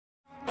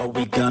Are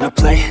we gonna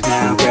play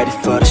now? Ready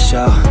for the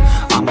show?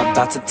 I'm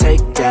about to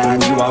take down,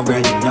 you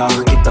already know.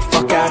 Get the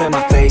fuck out of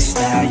my face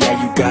now,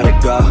 yeah, you gotta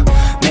go.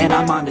 Man,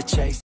 I'm on the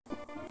chase.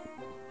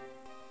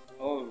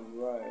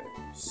 Alright,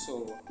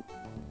 so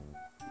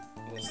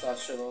I'm gonna start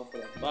shit off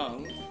with a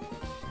bang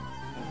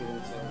and get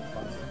into a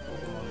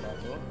Pokemon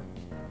battle.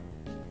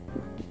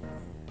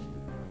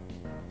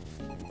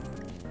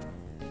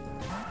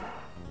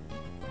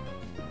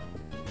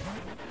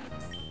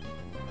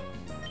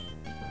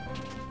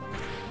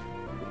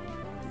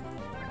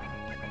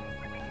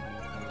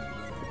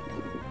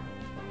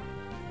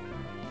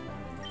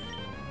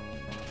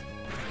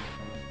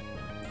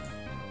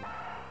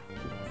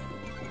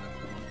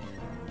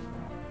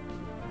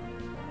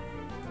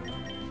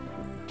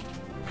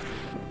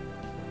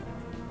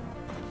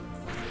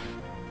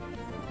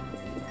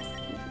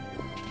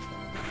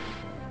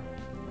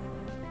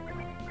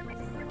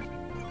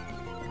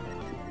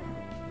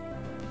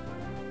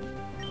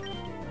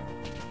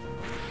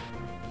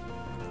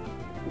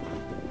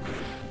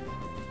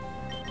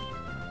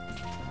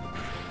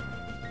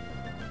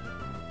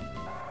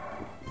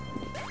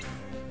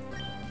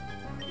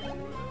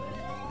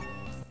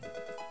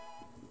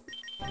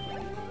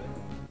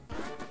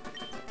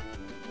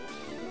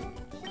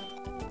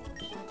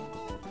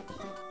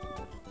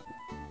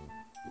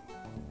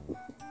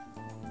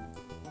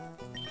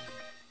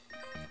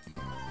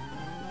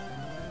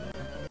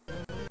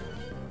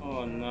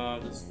 Oh no,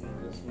 this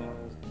man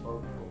is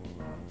purple.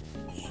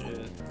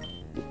 Shit.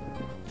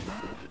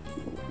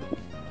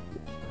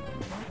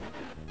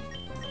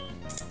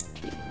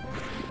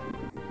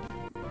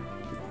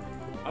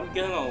 I'm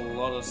getting a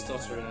lot of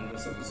stuttering in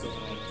this episode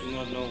and I do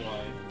not know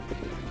why.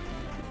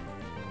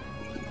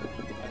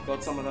 I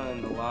got some of that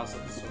in the last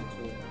episode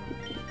too.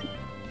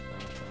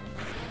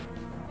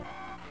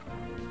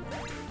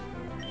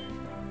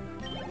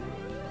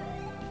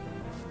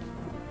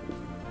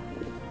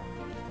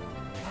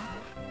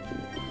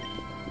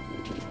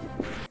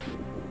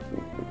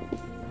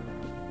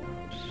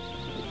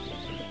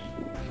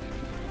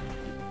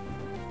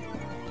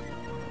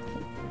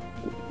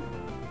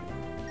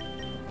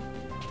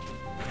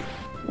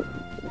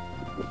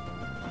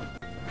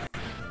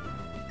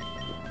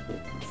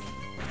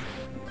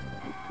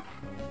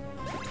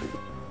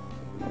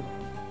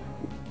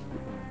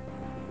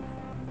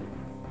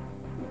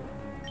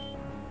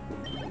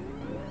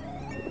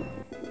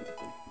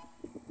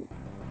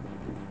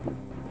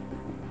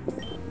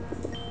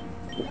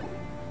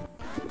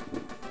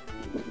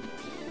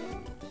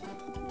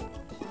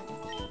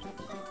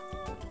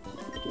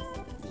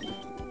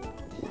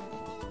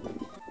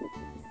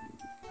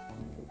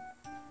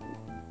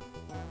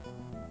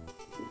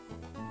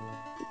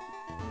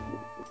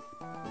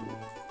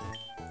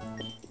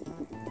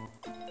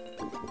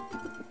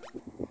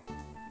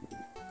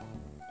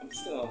 I'm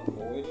just gonna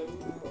avoid him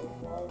for a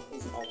while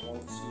because I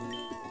want to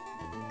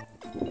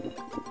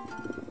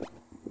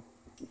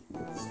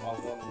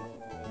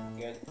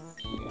get the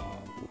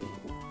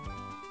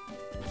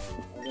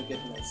I want to get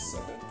my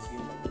second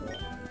team member.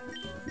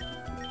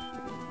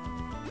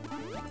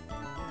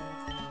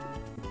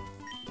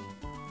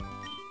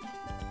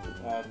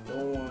 I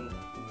don't want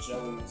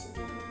Jelly to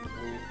be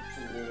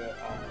too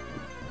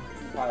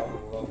high of a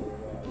level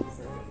where I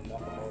freaking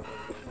knock him over.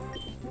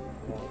 You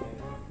know what I mean?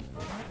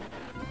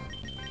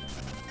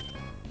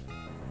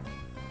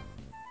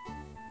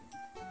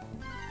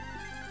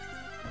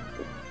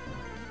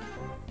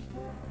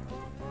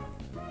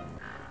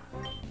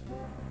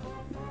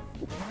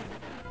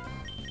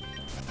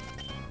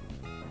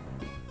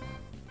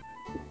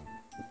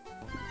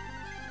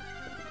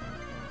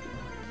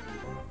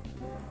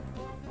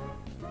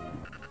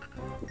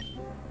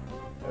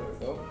 There we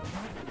go.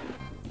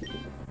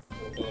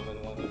 We'll kill him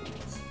in one hit.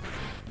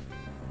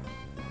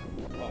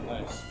 Oh,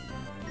 nice.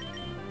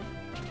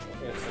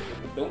 Okay, so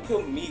don't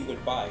kill me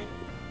with Bide.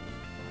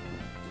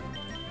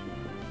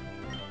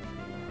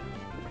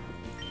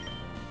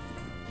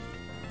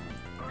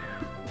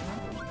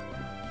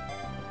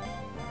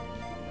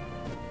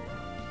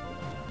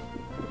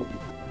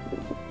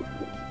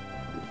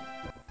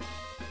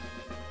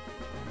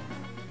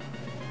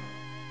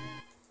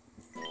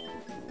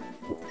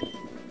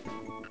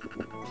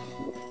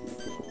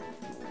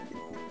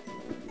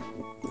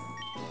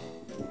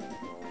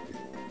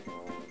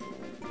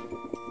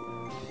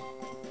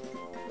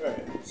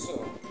 Right, so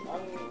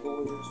I'm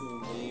going to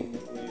name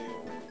him Ray.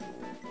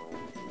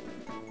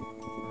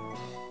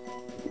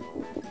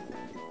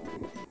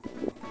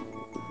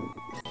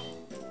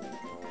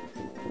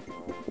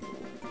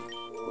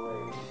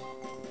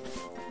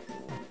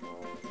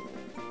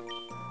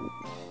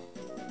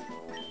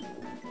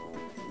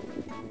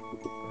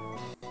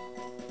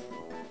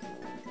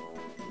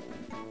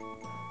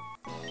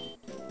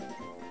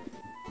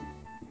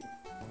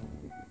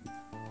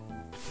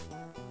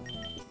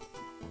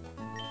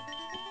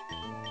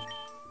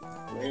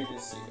 Ready to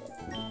see it.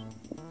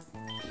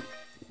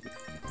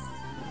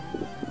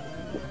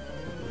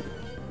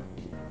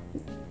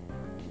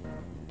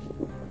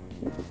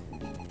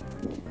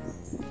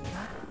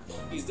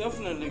 He's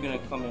definitely gonna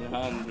come in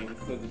handy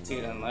for the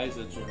Tate and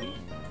Liza gym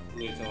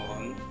later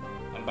on,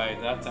 and by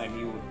that time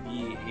he would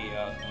be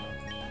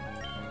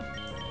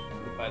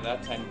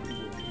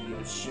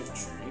a shift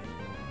tree.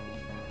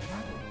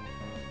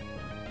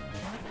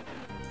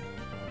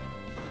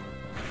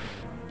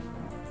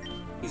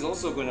 He's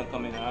also gonna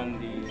come in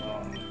handy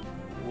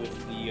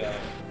with the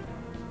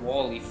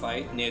Wally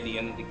fight near the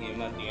end of the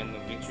game at the end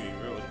of Victory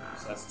Road.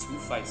 So that's 2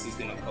 fights he's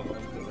gonna cover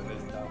because of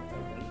his dark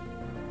typing.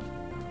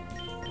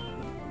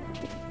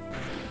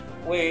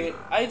 Wait,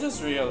 I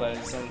just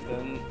realized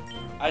something.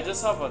 I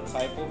just have a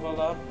type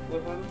overlap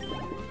with him.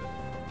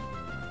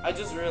 I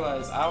just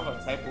realized I have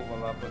a type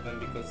overlap with him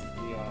because of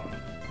the okay.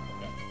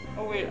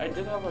 Oh wait, I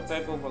did have a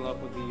type overlap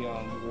with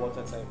the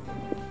water type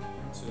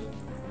too.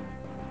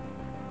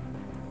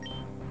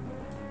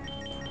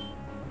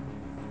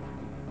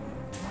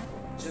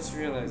 Just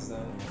realized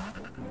that.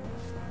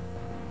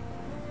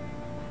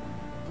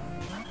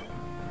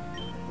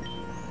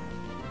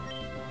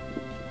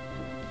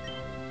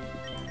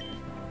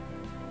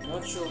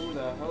 Not sure who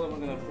the hell am I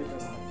gonna pick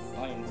as my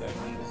flying type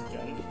in this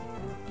gen.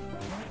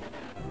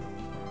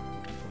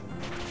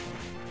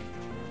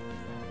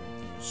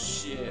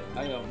 Shit,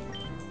 I am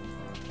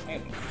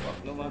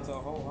fucked no matter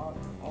how hard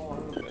I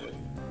look at it.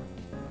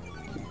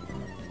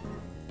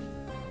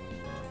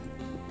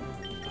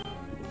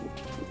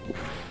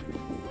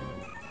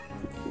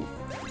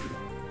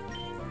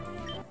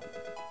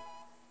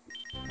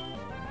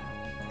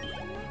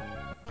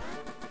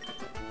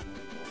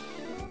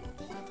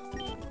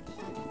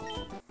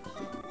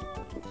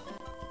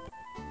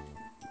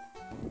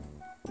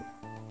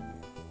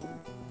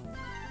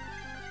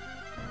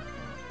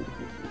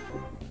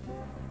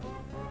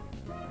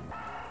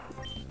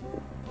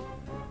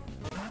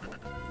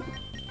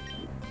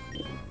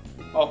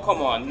 Oh,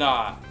 come on,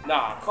 nah,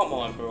 come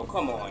on, bro,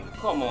 come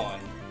on.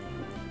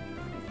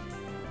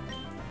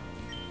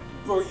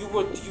 Bro,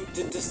 you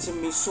did this to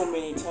me so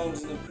many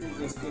times in the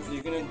previous clip.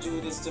 You're gonna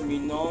do this to me,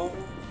 no?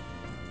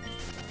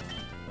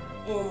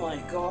 Oh my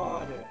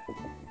god.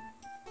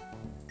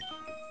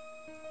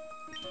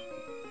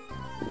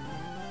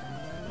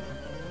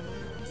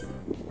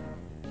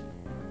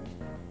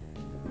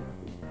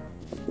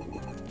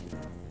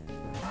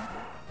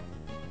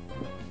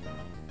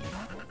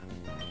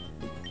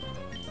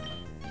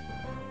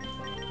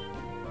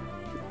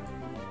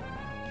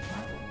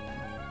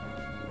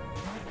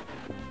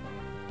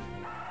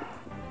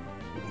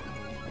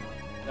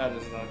 That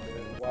is not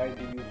good. Why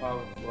do you have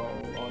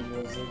roll on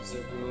your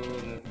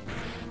zigzagoon?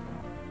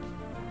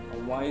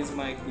 And why is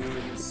my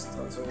goon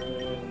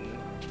stuttering?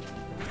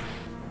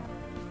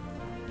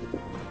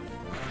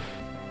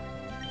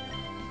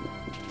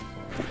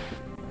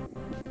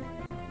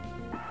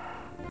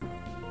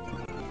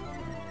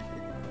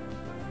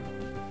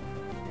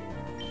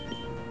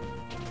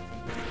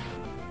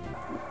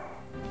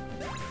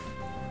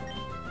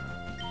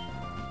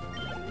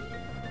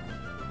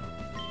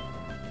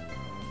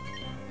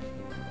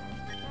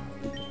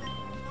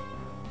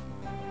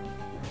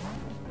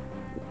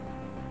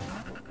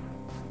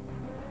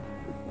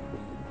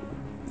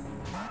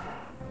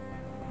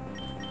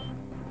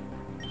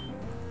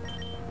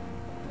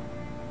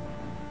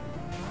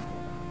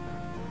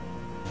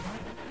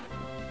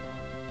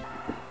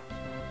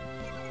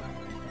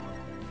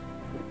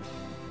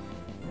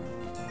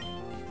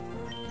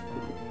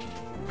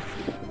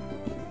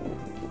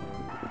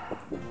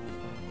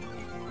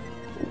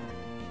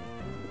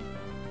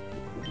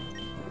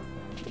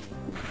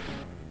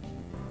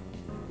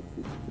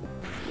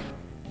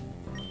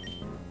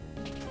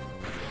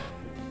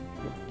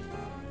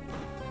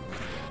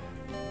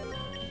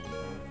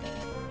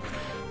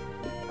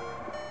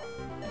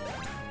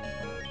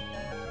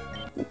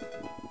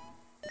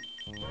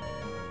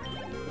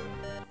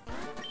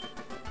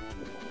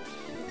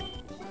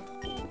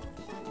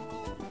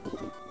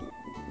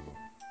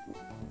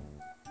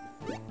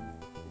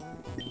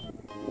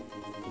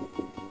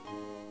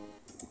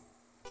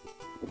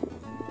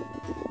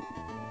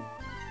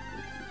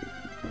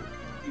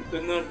 You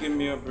could not give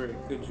me a break,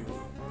 could you?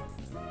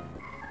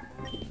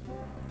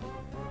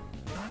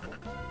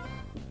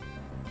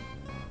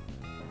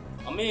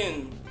 I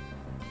mean,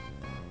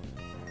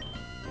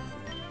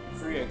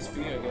 free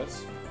XP, I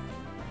guess.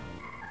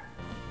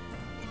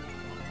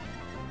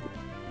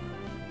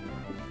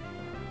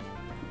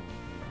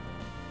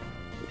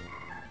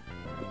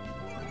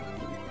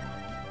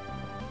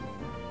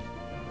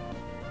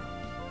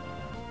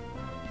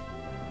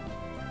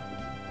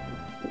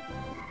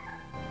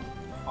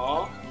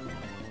 Huh?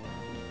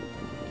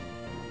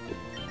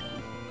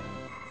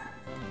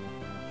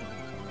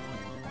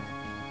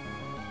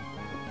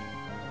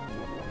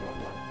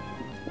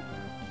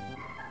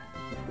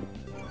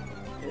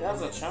 It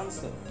has a chance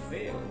to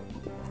fail.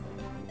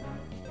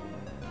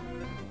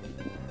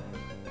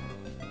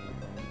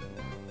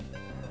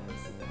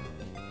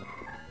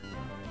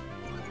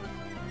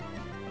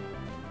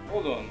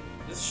 Hold on,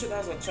 this shit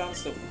has a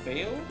chance to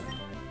fail?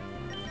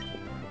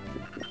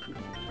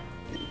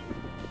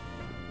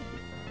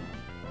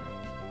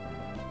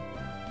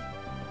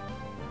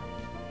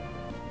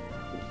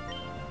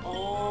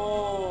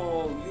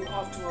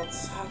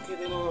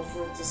 Okay, in order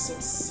for it to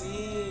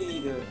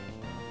succeed.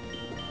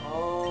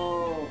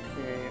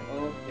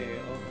 Okay.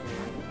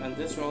 And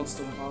this routes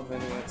don't have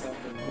any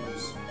attacking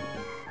moves.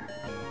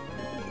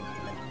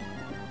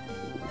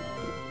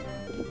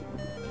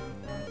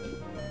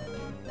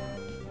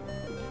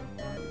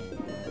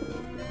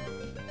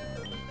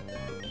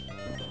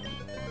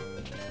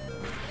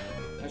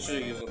 I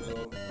should use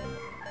Absorb. I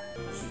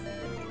should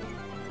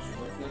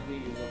definitely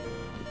use Absorb.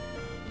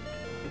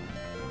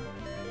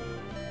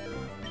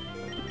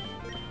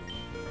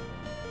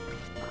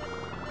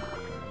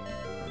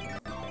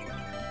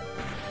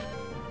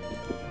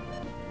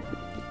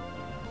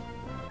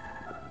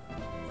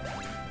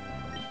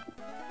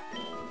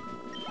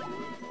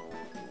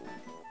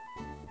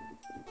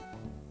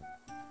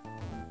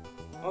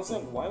 I was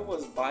like, why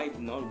was bite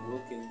not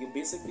working? You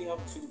basically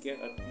have to get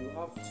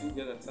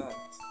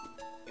attacked.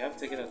 You have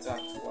to get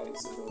attacked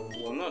twice.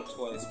 Well, not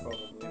twice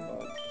probably, but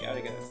you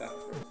gotta get attacked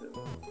for it to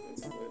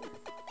it's good.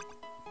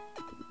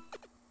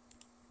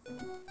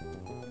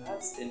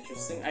 That's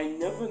interesting. I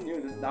never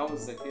knew that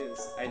was the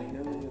case. I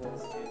never knew that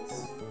was the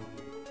case.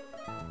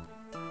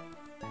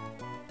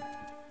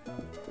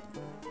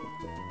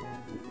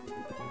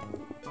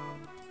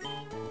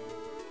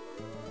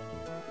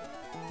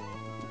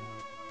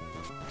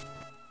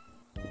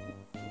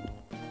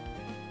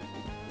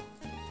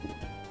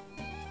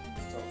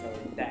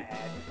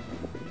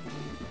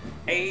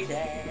 Hey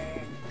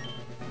there!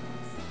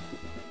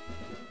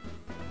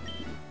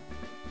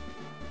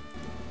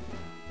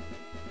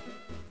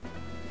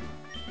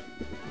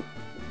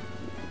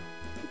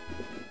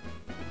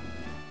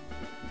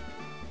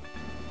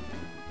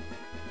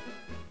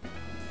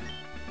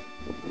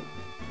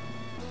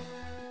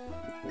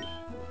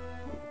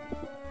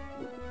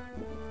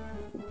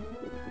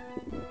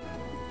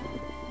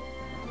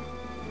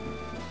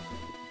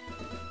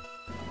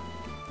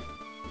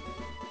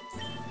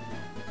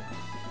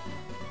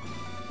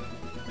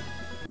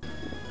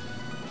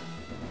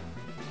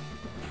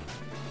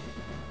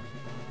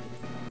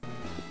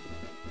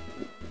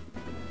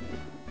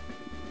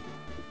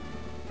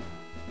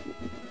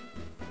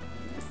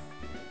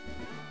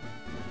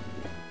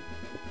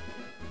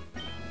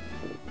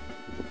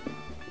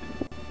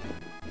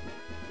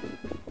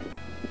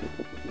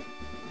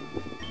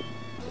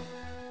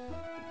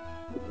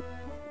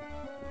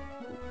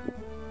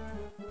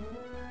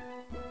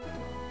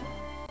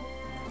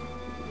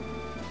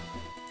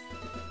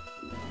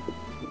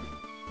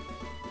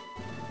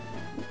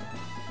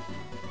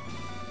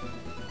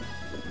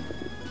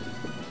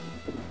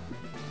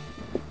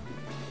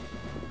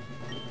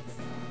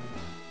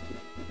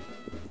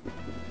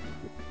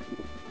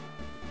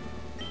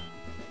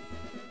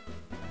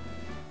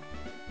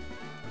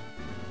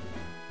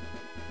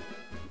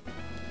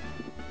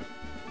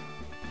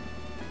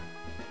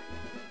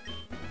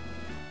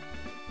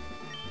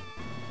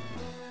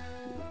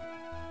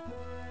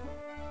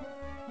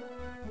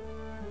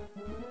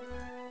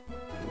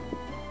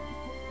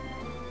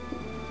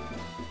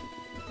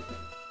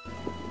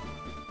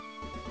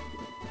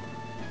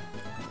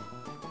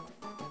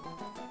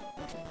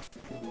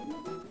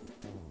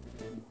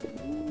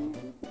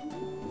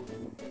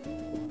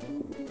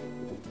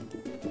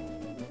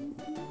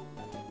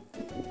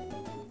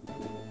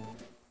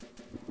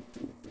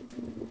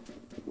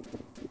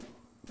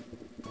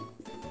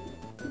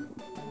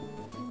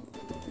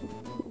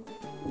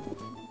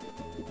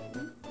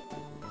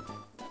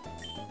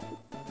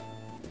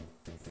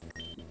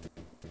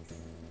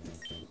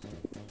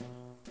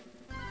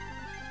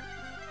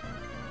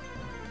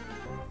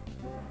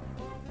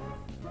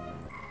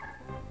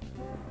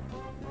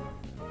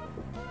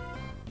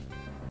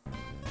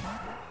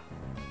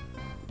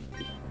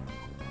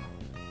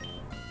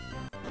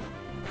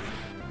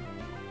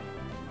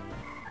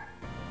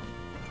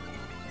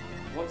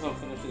 Once I'm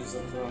finished this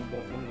episode,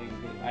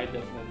 I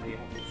definitely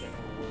have to check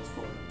out what's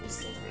called this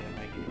stuff right in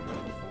my game.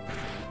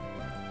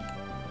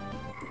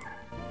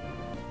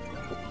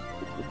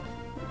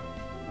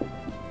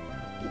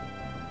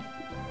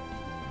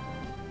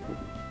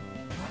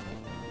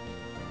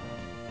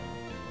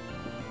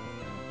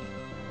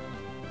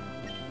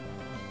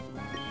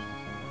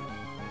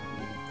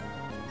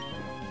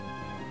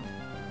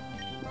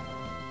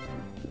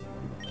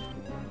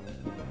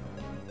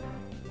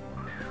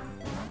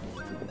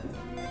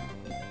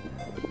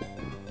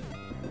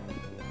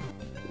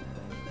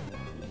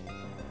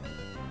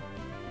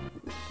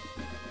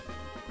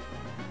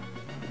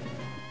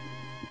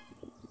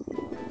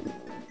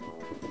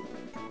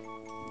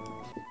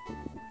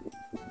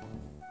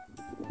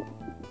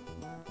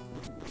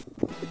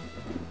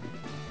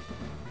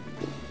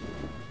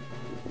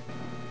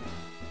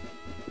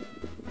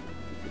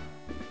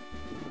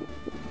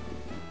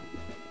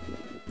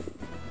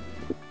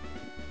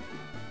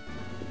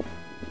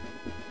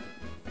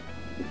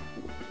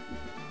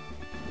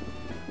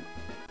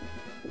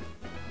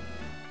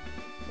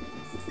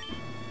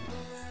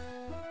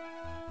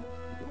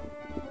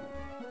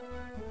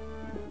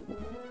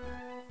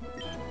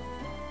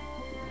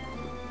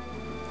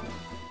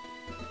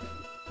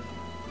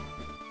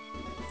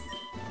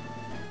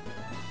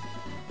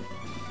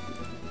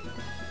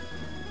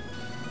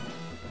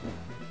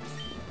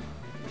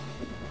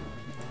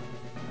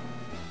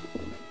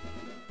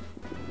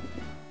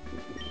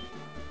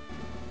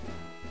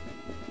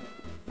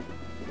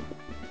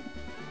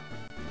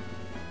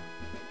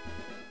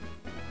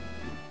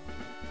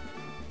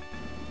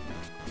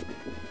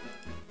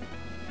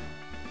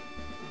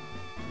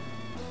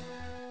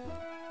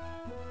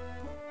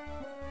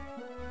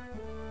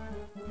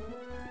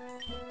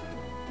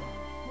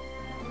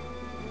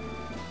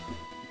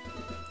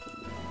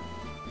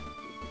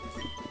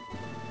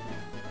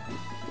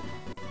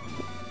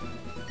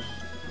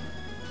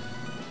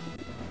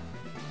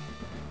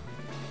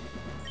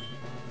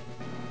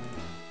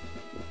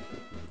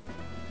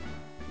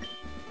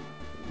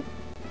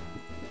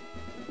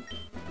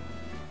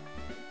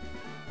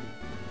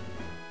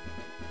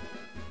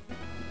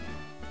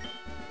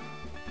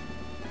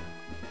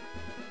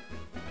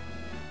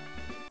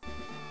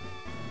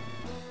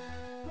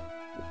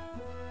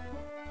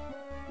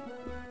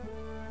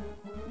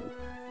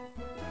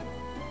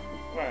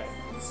 Alright,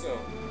 so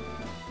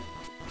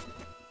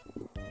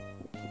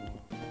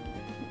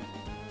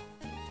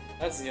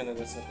that's the end of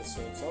this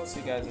episode. So I'll see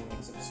you guys in the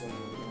next episode.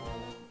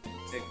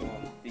 Take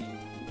on the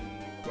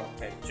rock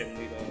type gym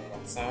leader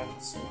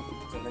alongside. So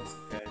until next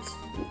time, guys.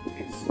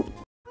 Peace.